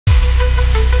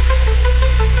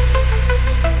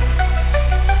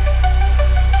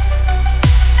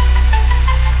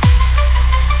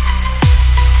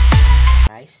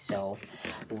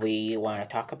want to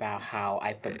talk about how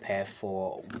I prepare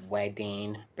for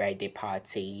wedding, birthday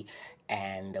party,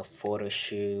 and the photo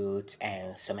shoot,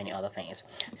 and so many other things.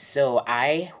 So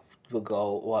I will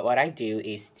go. What I do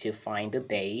is to find the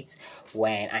date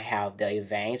when I have the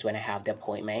events, when I have the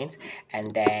appointment,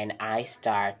 and then I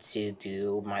start to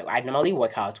do my. I normally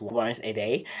work out once a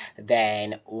day.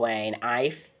 Then when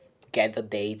get the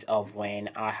date of when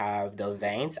I have the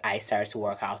events, I start to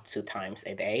work out 2 times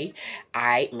a day.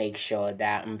 I make sure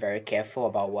that I'm very careful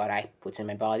about what I put in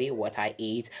my body, what I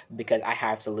eat, because I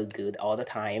have to look good all the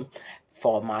time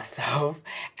for myself.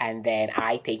 And then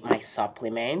I take my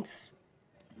supplements.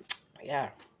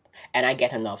 Yeah. And I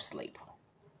get enough sleep.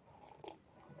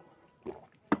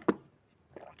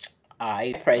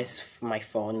 I press my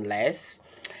phone less,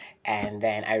 and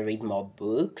then I read more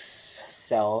books.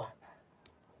 So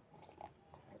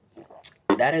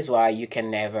that is why you can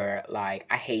never, like,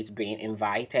 I hate being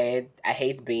invited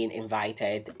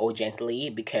urgently,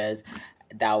 because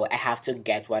I have to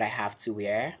get what I have to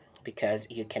wear, because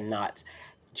you cannot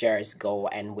just go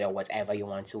and wear whatever you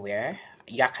want to wear.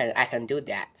 Yeah, I can do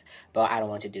that, but I don't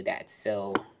want to do that.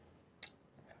 So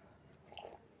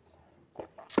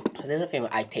this is the thing.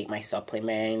 I take my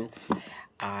supplements.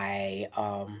 I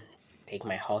take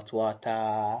my hot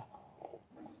water.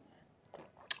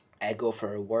 I go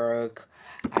for a work.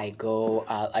 I do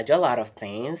a lot of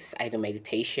things. I do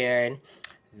meditation.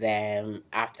 Then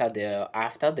after the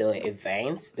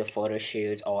event, the photo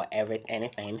shoot or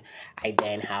anything, I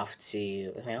then have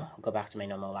to go back to my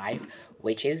normal life,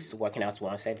 which is working out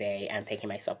once a day and taking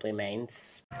my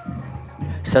supplements.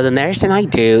 So the next thing I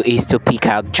do is to pick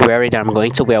out jewelry that I'm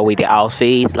going to wear with the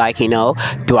outfit. Like,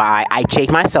 do I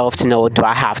check myself to know, do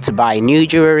I have to buy new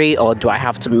jewelry, or do I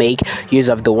have to make use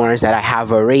of the ones that I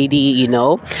have already?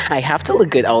 I have to look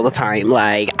good all the time.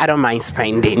 Like, I don't mind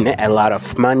spending a lot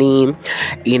of money.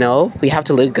 We have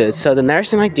to look good. So the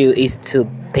next thing I do is to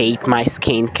take my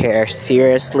skincare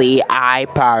seriously. I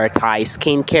prioritize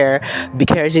skincare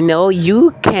because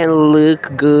you can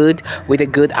look good with a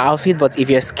good outfit, but if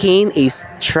your skin is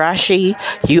trashy,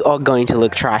 you are going to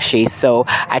look trashy. So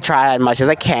I try as much as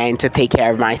I can to take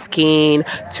care of my skin,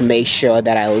 to make sure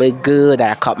that I look good,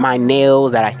 that I cut my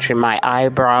nails, that I trim my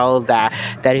eyebrows, that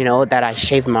I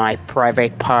shave my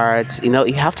private parts.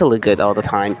 You have to look good all the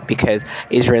time because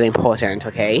it's really important.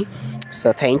 Okay,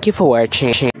 so thank you for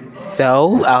watching.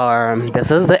 So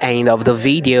this is the end of the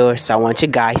video. So I want you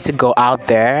guys to go out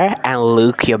there and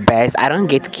look your best. I don't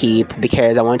get to keep,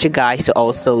 because I want you guys to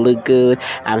also look good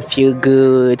and feel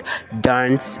good.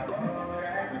 Don't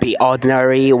be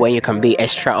ordinary when you can be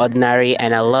extraordinary.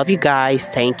 And I love you guys.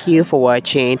 Thank you for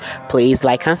watching. Please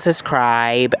like and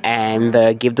subscribe,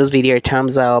 and give this video a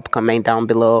thumbs up, comment down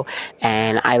below.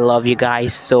 And I love you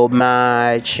guys so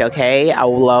much. Okay, I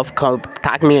would love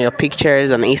tag me your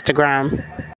pictures on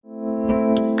Instagram.